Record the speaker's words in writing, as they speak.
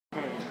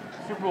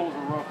Super Bowl was a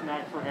rough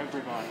night for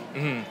everybody.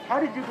 How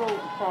did you go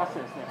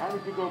process that? How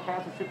did you go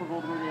past the Super Bowl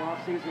during the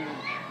offseason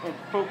and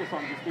focus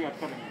on just the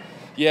upcoming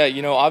year?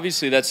 Yeah,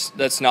 obviously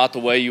that's not the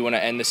way you want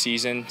to end the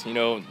season.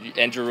 You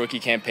end your rookie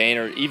campaign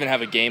or even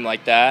have a game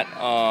like that.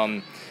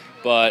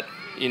 But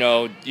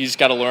you just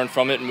got to learn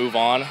from it and move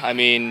on. I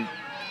mean,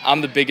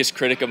 I'm the biggest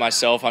critic of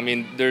myself. I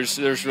mean, there's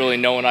really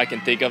no one I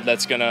can think of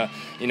that's gonna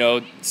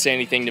say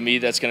anything to me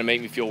that's gonna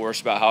make me feel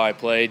worse about how I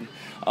played.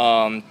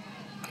 But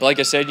like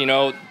I said,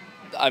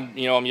 I'm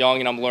young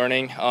and I'm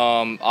learning.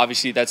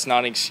 Obviously, that's not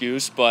an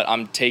excuse, but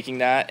I'm taking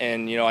that,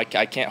 and I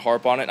can't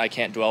harp on it. I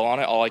can't dwell on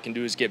it. All I can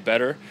do is get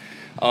better.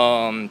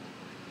 Conor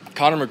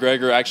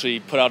McGregor actually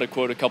put out a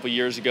quote a couple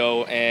years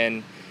ago,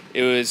 and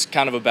it was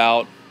kind of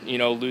about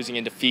losing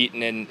in defeat,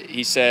 and then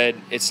he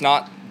said it's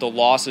not the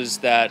losses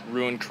that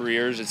ruin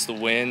careers, it's the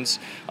wins,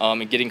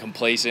 and getting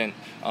complacent.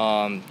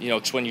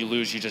 It's when you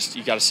lose,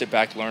 you got to sit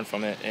back, learn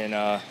from it,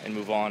 and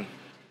move on.